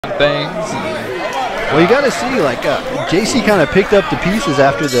things. Well, you got to see, like, JC kind of picked up the pieces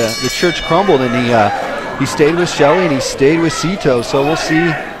after the church crumbled, and he stayed with Shelly and he stayed with Cito, so we'll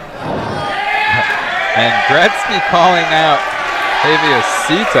see. And Gretzky calling out Javier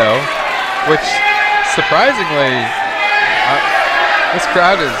Cito, which surprisingly, this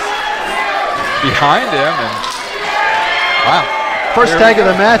crowd is behind him, and wow. First tag of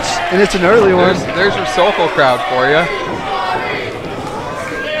the match, and it's an early one. There's your Sokol crowd for you.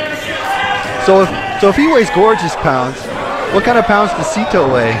 So if he weighs gorgeous pounds, what kind of pounds does Cito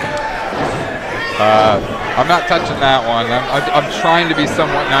weigh? I'm not touching that one. I'm trying to be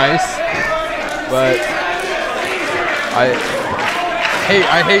somewhat nice, but I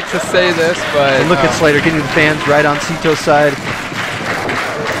hate to say this, but and look at Slater getting the fans right on Cito's side.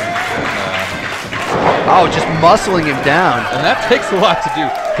 Oh, just muscling him down. And that takes a lot to do.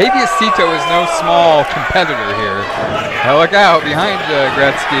 Javier Cito is no small competitor here. Now look out behind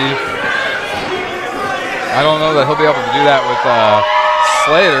Gretzky. I don't know that he'll be able to do that with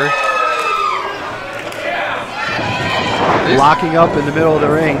Slater. Locking up in the middle of the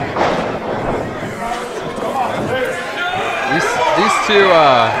ring. These two.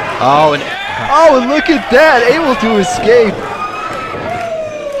 And look at that! Able to escape.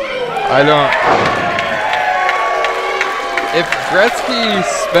 I don't. If Gretzky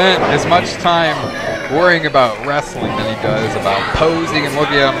spent as much time worrying about wrestling than he does about posing and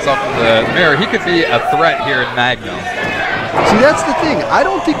looking at himself in the mirror, he could be a threat here in Magnum. See, that's the thing. I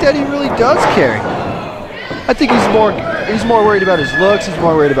don't think that he really does care. I think he's more worried about his looks. He's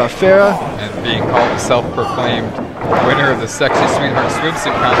more worried about Farah. And being called the self-proclaimed winner of the Sexy Sweetheart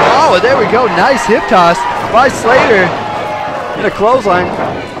swimsuit contest. Oh, and there we go. Nice hip toss by Slater. In a clothesline.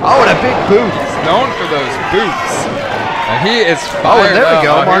 Oh, and a big boot. He's known for those boots. And he is fired up. Oh, and there we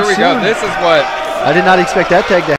go. Here we go. This is what I did not expect that tag to